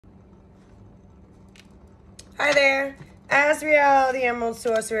Hi there, Asriel, the Emerald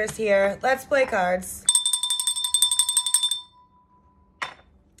Sorceress here. Let's play cards.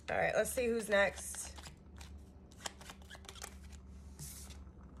 All right, let's see who's next.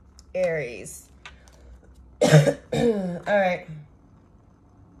 Aries. All right.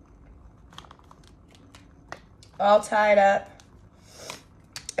 All tied up.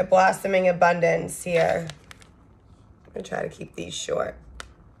 A blossoming abundance here. I'm going to try to keep these short.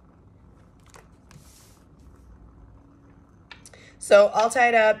 So all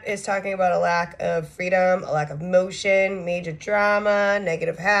tied up is talking about a lack of freedom, a lack of motion, major drama,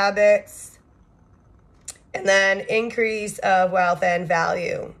 negative habits, and then increase of wealth and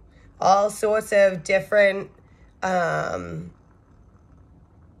value. All sorts of different, oh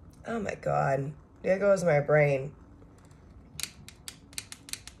my God, there goes my brain.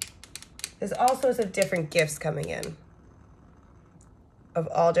 There's all sorts of different gifts coming in of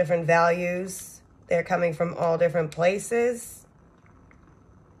all different values. They're coming from all different places.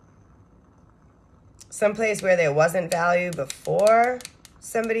 Some place where there wasn't value before,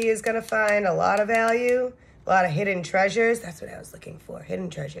 somebody is going to find a lot of value, a lot of hidden treasures. That's what I was looking for, hidden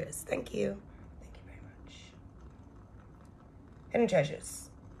treasures. Thank you. Thank you very much. Hidden treasures.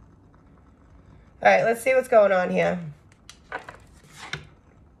 All right, let's see what's going on here.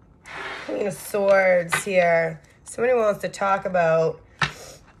 Queen of Swords here. Somebody wants to talk about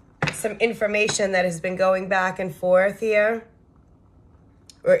some information that has been going back and forth here,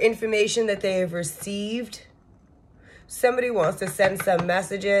 or information that they have received. Somebody wants to send some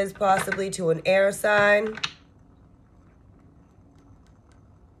messages, possibly to an air sign.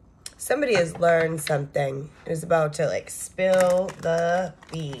 Somebody has learned something. Is about to like spill the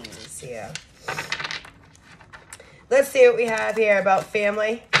beans here. Let's see what we have here about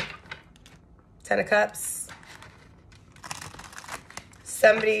family. 10 of Cups.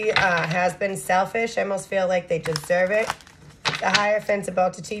 Somebody has been selfish. I almost feel like they deserve it. The Hierophant's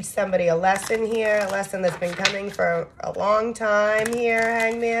about to teach somebody a lesson here, a lesson that's been coming for a long time here,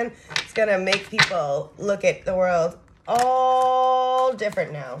 Hangman. It's going to make people look at the world all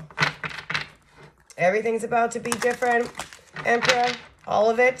different now. Everything's about to be different, Emperor.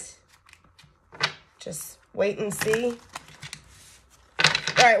 All of it. Just wait and see.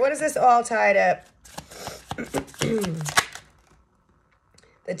 All right, what is this all tied up?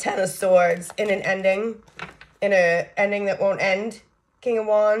 The 10 of Swords in an ending. In an ending that won't end. King of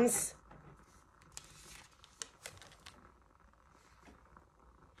Wands.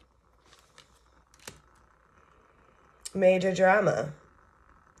 Major drama.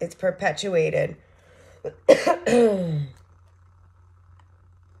 It's perpetuated.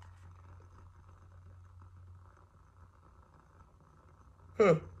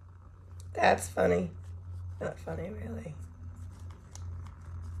 That's funny. Not funny, really.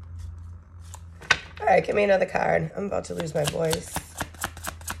 All right, give me another card. I'm about to lose my voice.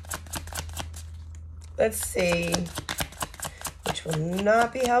 Let's see. Which will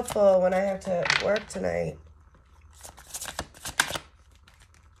not be helpful when I have to work tonight.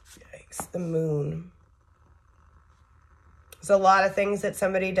 Yikes, the Moon. There's a lot of things that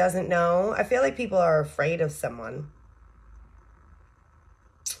somebody doesn't know. I feel like people are afraid of someone.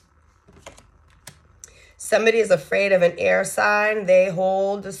 Somebody is afraid of an air sign. They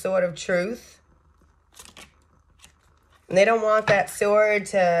hold the sword of truth. And they don't want that sword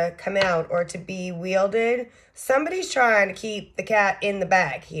to come out or to be wielded. Somebody's trying to keep the cat in the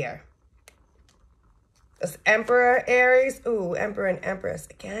bag here. This Emperor, Aries. Ooh, Emperor and Empress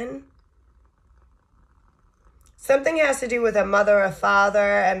again. Something has to do with a mother or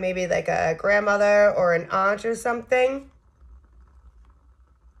father and maybe like a grandmother or an aunt or something.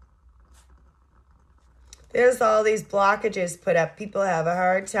 There's all these blockages put up. People have a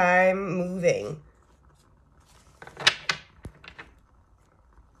hard time moving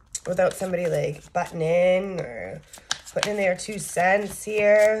without somebody like butting in or putting in their 2 cents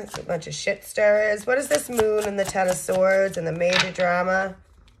here. It's a bunch of shit stirrers. What is this Moon and the 10 of Swords and the major drama?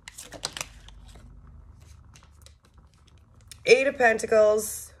 8 of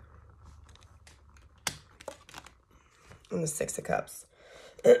Pentacles and the 6 of Cups.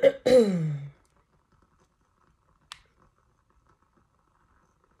 It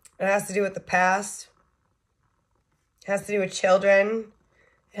has to do with the past. It has to do with children.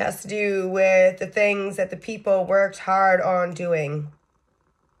 It has to do with the things that the people worked hard on doing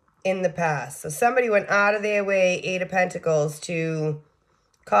in the past. So somebody went out of their way, 8 of Pentacles, to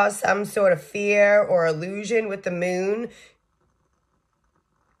cause some sort of fear or illusion with the Moon.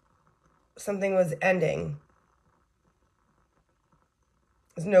 Something was ending.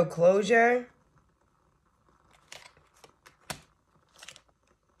 There's no closure.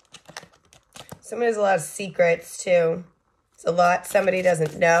 Somebody has a lot of secrets, too. It's a lot somebody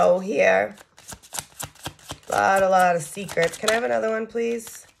doesn't know here. A lot of secrets. Can I have another one,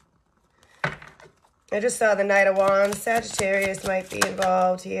 please? I just saw the Knight of Wands. Sagittarius might be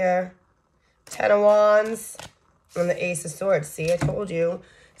involved here. 10 of Wands. And the Ace of Swords. See, I told you.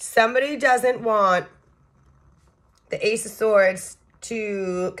 Somebody doesn't want the Ace of Swords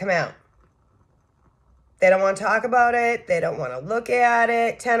to come out. They don't want to talk about it. They don't want to look at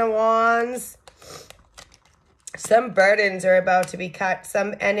it. 10 of Wands. Some burdens are about to be cut.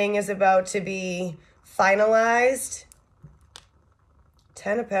 Some ending is about to be finalized.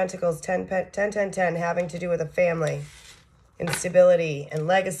 10 of Pentacles, 10, 10, having to do with a family and stability and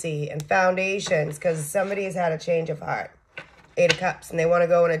legacy and foundations, because somebody has had a change of heart. 8 of Cups, and they want to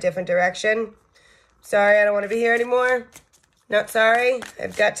go in a different direction. Sorry, I don't want to be here anymore. Not sorry,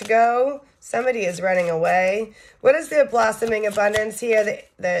 I've got to go. Somebody is running away. What is the blossoming abundance here?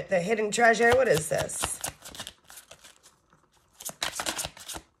 The hidden treasure? What is this?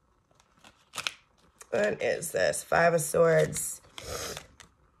 What is this? 5 of Swords.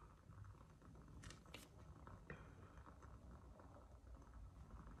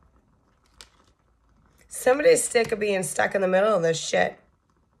 Somebody's sick of being stuck in the middle of this shit.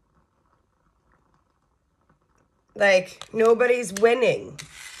 Like, nobody's winning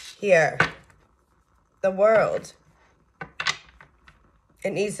here. The world.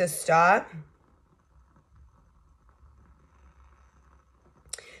 It needs to stop.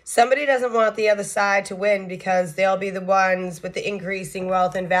 Somebody doesn't want the other side to win because they'll be the ones with the increasing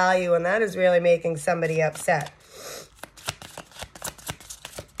wealth and value, and that is really making somebody upset.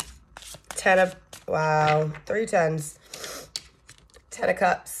 10 of, wow, 3 10s. 10 of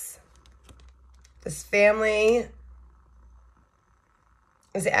Cups. This family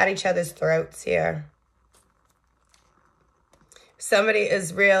is at each other's throats here. Somebody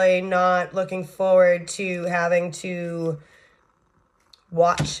is really not looking forward to having to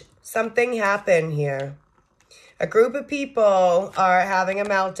watch something happen here. A group of people are having a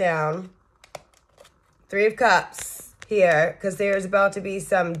meltdown. 3 of Cups here, because there's about to be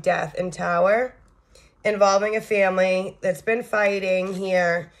some death in Tower involving a family that's been fighting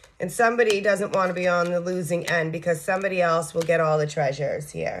here, and somebody doesn't want to be on the losing end because somebody else will get all the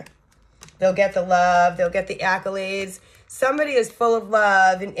treasures here. They'll get the love, they'll get the accolades. Somebody is full of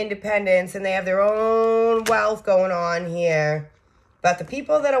love and independence, and they have their own wealth going on here. But the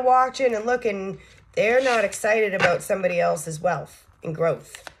people that are watching and looking, they're not excited about somebody else's wealth and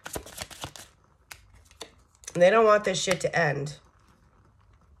growth. And they don't want this shit to end.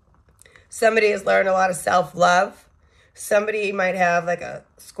 Somebody has learned a lot of self-love. Somebody might have like a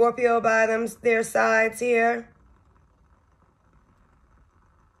Scorpio by their sides here.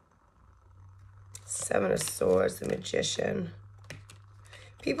 7 of Swords, the Magician.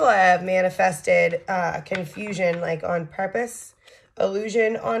 People have manifested confusion like on purpose.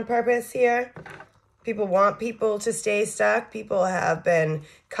 Illusion on purpose here. People want people to stay stuck. People have been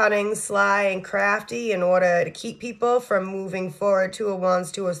cunning, sly, and crafty in order to keep people from moving forward. 2 of Wands,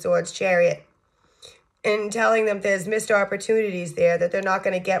 2 of Swords, Chariot. And telling them there's missed opportunities there, that they're not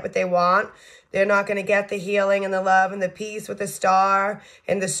going to get what they want. They're not going to get the healing and the love and the peace with the Star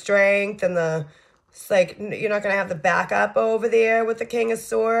and the strength and the... It's like you're not going to have the backup over there with the King of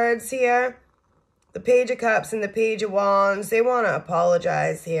Swords here. The Page of Cups and the Page of Wands, they want to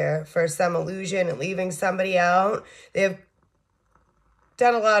apologize here for some illusion and leaving somebody out. They've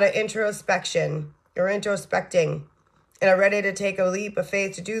done a lot of introspection or introspecting and are ready to take a leap of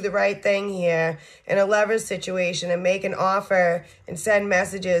faith to do the right thing here in a lover's situation and make an offer and send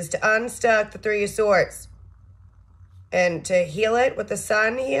messages to unstuck the 3 of Swords and to heal it with the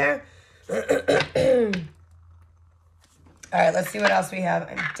Sun here. All right, let's see what else we have.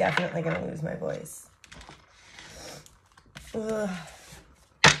 I'm definitely going to lose my voice. Ugh.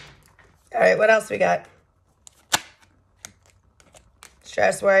 All right, what else we got?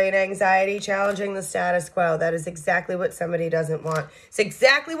 Stress, worry, and anxiety, challenging the status quo. That is exactly what somebody doesn't want. It's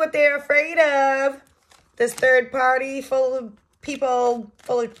exactly what they're afraid of. This third party full of people,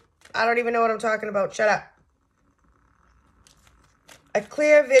 I don't even know what I'm talking about. Shut up. A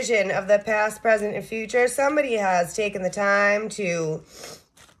clear vision of the past, present, and future. Somebody has taken the time to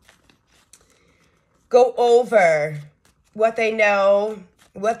go over what they know,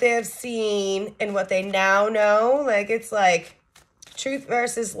 what they have seen, and what they now know. Like, it's like truth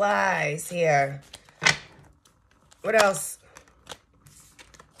versus lies here. What else?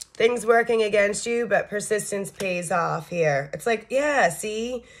 Things working against you, but persistence pays off here. It's like, yeah,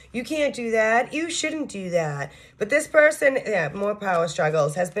 see, you can't do that. You shouldn't do that. But this person, yeah, more power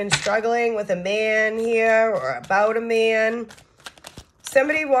struggles, has been struggling with a man here or about a man.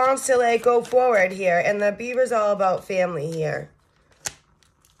 Somebody wants to like go forward here, and the beaver's all about family here.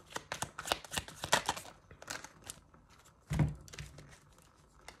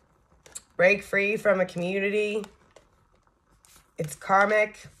 Break free from a community. It's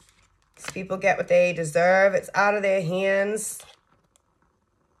karmic. People get what they deserve. It's out of their hands.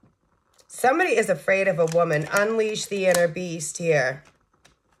 Somebody is afraid of a woman. Unleash the inner beast here.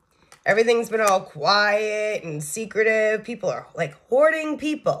 Everything's been all quiet and secretive. People are like hoarding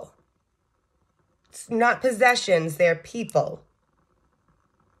people. It's not possessions, they're people.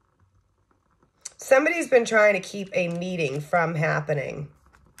 Somebody's been trying to keep a meeting from happening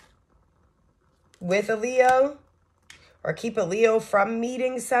with a Leo, or keep a Leo from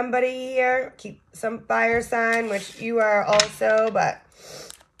meeting somebody here. Keep some fire sign, which you are also, but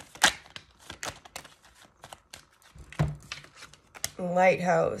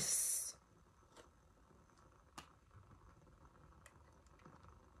lighthouse.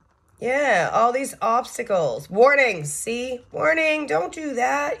 Yeah, all these obstacles. Warnings, see? Warning, don't do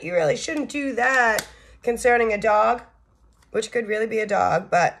that. You really shouldn't do that concerning a dog, which could really be a dog,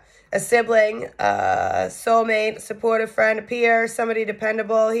 but a sibling, a soulmate, supportive friend, a peer, somebody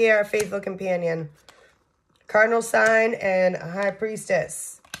dependable here, a faithful companion. Cardinal sign and a high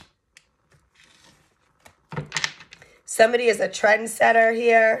priestess. Somebody is a trendsetter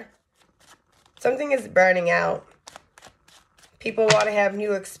here. Something is burning out. People want to have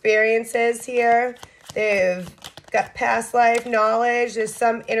new experiences here. They've got past life knowledge. There's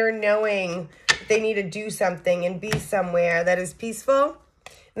some inner knowing that they need to do something and be somewhere that is peaceful,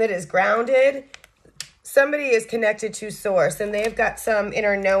 that is grounded. Somebody is connected to source, and they've got some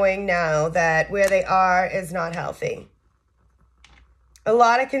inner knowing now that where they are is not healthy. A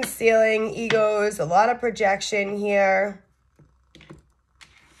lot of concealing egos, a lot of projection here.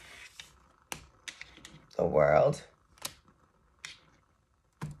 The world.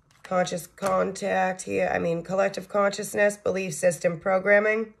 Conscious contact here. I mean, collective consciousness, belief system,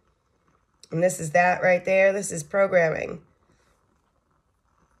 programming. And this is that right there. This is programming.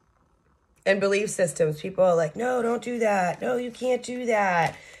 And belief systems. People are like, no, don't do that. No, you can't do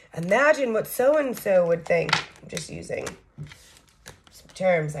that. Imagine what so-and-so would think. I'm just using some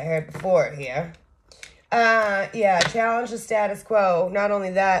terms I heard before here. Yeah, challenge the status quo. Not only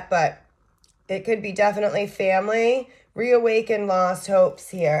that, but it could be definitely family. Reawaken lost hopes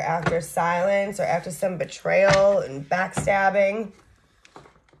here after silence or after some betrayal and backstabbing.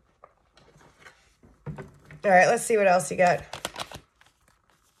 All right, let's see what else you got.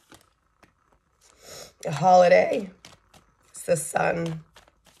 A holiday. It's the sun.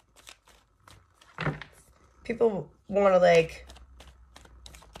 People want to like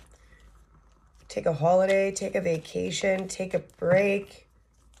take a holiday, take a vacation, take a break.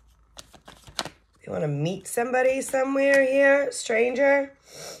 They want to meet somebody somewhere here. Stranger.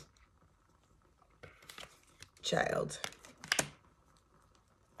 Child.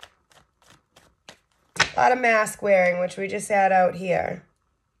 A lot of mask wearing, which we just had out here.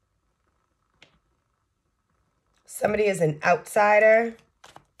 Somebody is an outsider.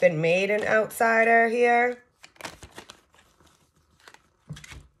 Been made an outsider here.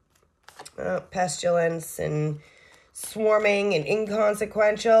 Pestilence and swarming and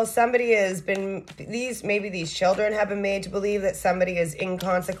inconsequential. Somebody has been, maybe these children have been made to believe that somebody is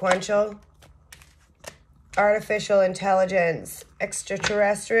inconsequential. Artificial intelligence,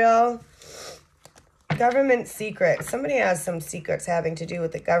 extraterrestrial, government secret. Somebody has some secrets having to do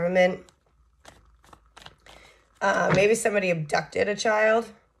with the government. Maybe somebody abducted a child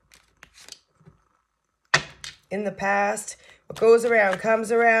in the past. What goes around comes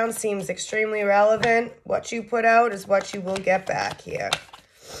around, seems extremely relevant. What you put out is what you will get back here.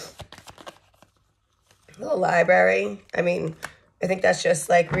 The library. I mean, I think that's just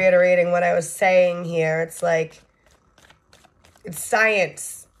like reiterating what I was saying here. It's like, it's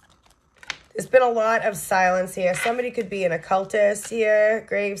science. There's been a lot of silence here. Somebody could be an occultist here.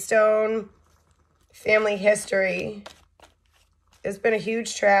 Gravestone. Family history. There's been a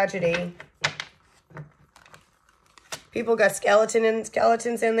huge tragedy. People got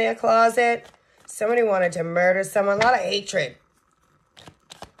skeletons in their closet. Somebody wanted to murder someone. A lot of hatred.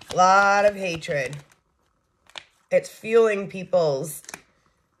 A lot of hatred. It's fueling people's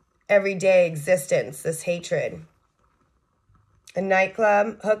everyday existence, this hatred. A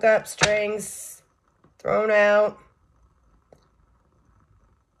nightclub, hookup, strings, thrown out.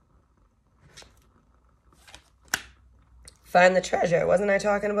 Find the treasure. Wasn't I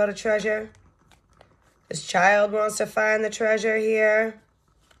talking about a treasure? This child wants to find the treasure here.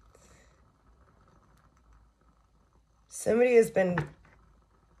 Somebody has been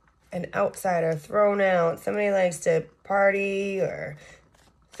an outsider, thrown out. Somebody likes to party or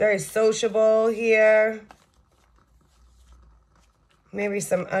It's very sociable here. Maybe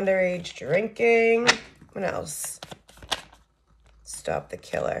some underage drinking. What else? Stop the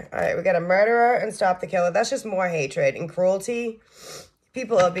killer. All right, we got a murderer and stop the killer. That's just more hatred and cruelty.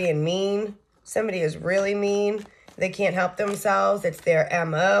 People are being mean. Somebody is really mean. They can't help themselves. It's their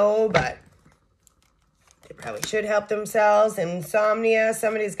MO, but they probably should help themselves. Insomnia.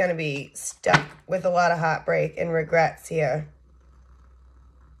 Somebody's going to be stuck with a lot of heartbreak and regrets here.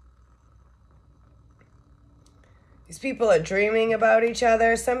 These people are dreaming about each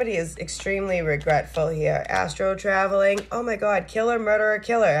other. Somebody is extremely regretful here. Astro traveling. Oh my God. Killer, murderer,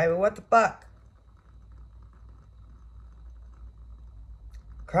 killer. I mean, what the fuck?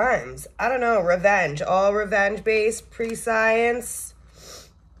 Crimes. I don't know. Revenge. All revenge-based. Pre-science.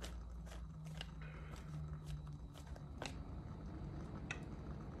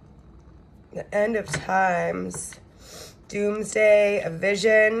 The end of times. Doomsday. A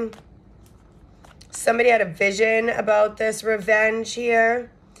vision. Somebody had a vision about this revenge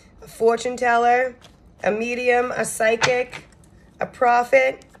here. A fortune teller, a medium, a psychic, a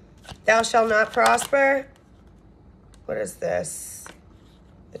prophet. Thou shalt not prosper. What is this?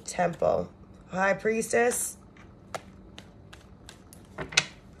 The temple. High priestess.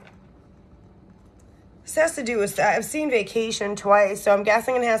 This has to do with, I've seen vacation twice, so I'm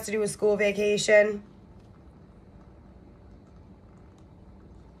guessing it has to do with school vacation.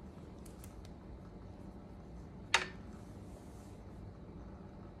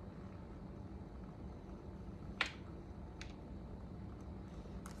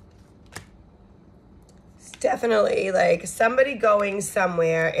 Definitely, like, somebody going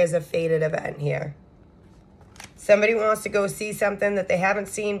somewhere is a fated event here. Somebody wants to go see something that they haven't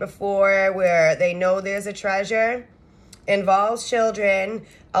seen before, where they know there's a treasure. Involves children,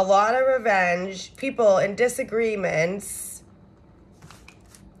 a lot of revenge, people in disagreements.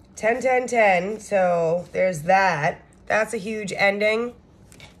 10, 10, 10, so there's that. That's a huge ending.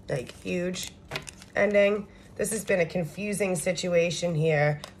 Like, huge ending. This has been a confusing situation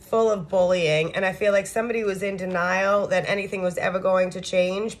here. Full of bullying, and I feel like somebody was in denial that anything was ever going to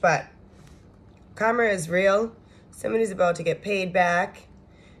change, but karma is real. Somebody's about to get paid back.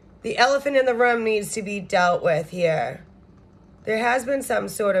 The elephant in the room needs to be dealt with here. There has been some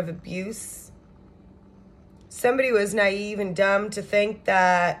sort of abuse. Somebody was naive and dumb to think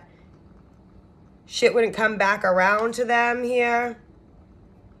that shit wouldn't come back around to them here.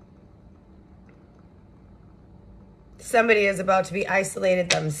 Somebody is about to be isolated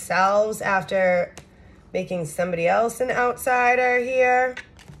themselves after making somebody else an outsider here.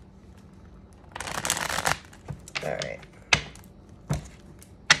 All right.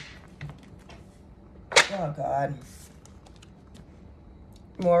 Oh, God.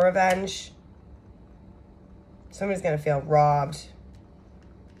 More revenge. Somebody's going to feel robbed.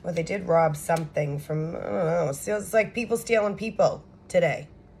 Well, they did rob something from, I don't know. So it's like people stealing people today.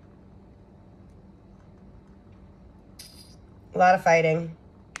 A lot of fighting.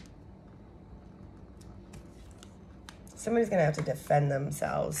 Somebody's going to have to defend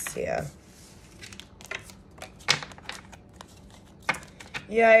themselves here.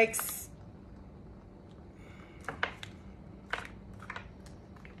 Yikes.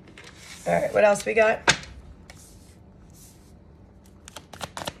 All right, what else we got?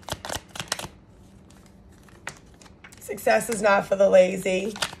 Success is not for the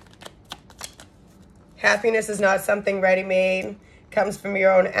lazy. Happiness is not something ready-made. Comes from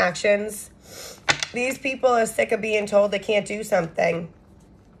your own actions. These people are sick of being told they can't do something.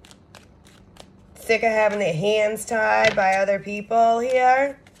 Sick of having their hands tied by other people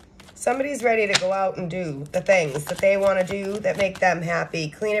here. Somebody's ready to go out and do the things that they want to do that make them happy.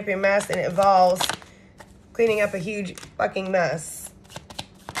 Clean up your mess, and it involves cleaning up a huge fucking mess.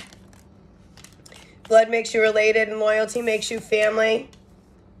 Blood makes you related, and loyalty makes you family.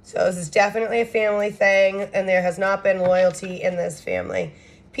 So this is definitely a family thing, and there has not been loyalty in this family.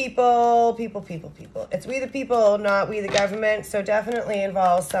 People. It's we the people, not we the government, so definitely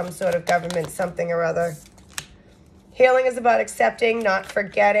involves some sort of government something or other. Healing is about accepting, not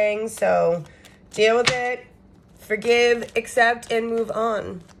forgetting, so deal with it, forgive, accept, and move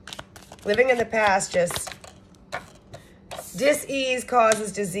on. Living in the past just, dis-ease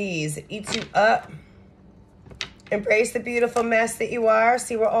causes disease. It eats you up. Embrace the beautiful mess that you are.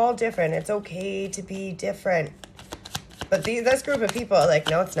 See, we're all different. It's okay to be different. But this group of people are like,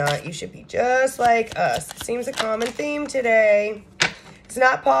 no, it's not. You should be just like us. Seems a common theme today. It's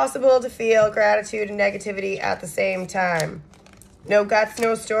not possible to feel gratitude and negativity at the same time. No guts,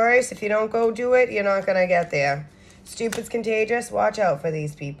 no stories. If you don't go do it, you're not going to get there. Stupid's contagious. Watch out for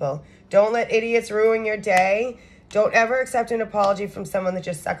these people. Don't let idiots ruin your day. Don't ever accept an apology from someone that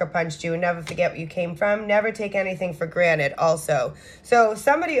just sucker punched you, and never forget where you came from. Never take anything for granted also. So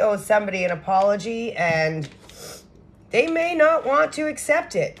somebody owes somebody an apology, and they may not want to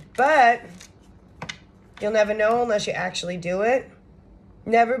accept it, but you'll never know unless you actually do it.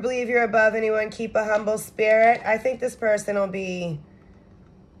 Never believe you're above anyone. Keep a humble spirit. I think this person will be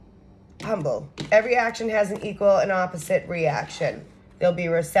humble. Every action has an equal and opposite reaction. They'll be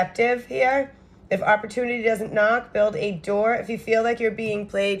receptive here. If opportunity doesn't knock, build a door. If you feel like you're being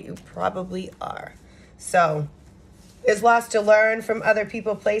played, you probably are. So there's lots to learn from other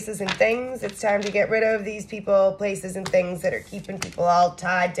people, places, and things. It's time to get rid of these people, places, and things that are keeping people all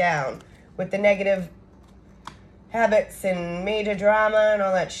tied down with the negative habits and major drama and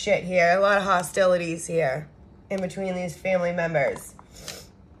all that shit here. A lot of hostilities here in between these family members.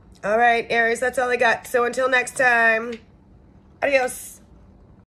 All right, Aries, that's all I got. So until next time, adios.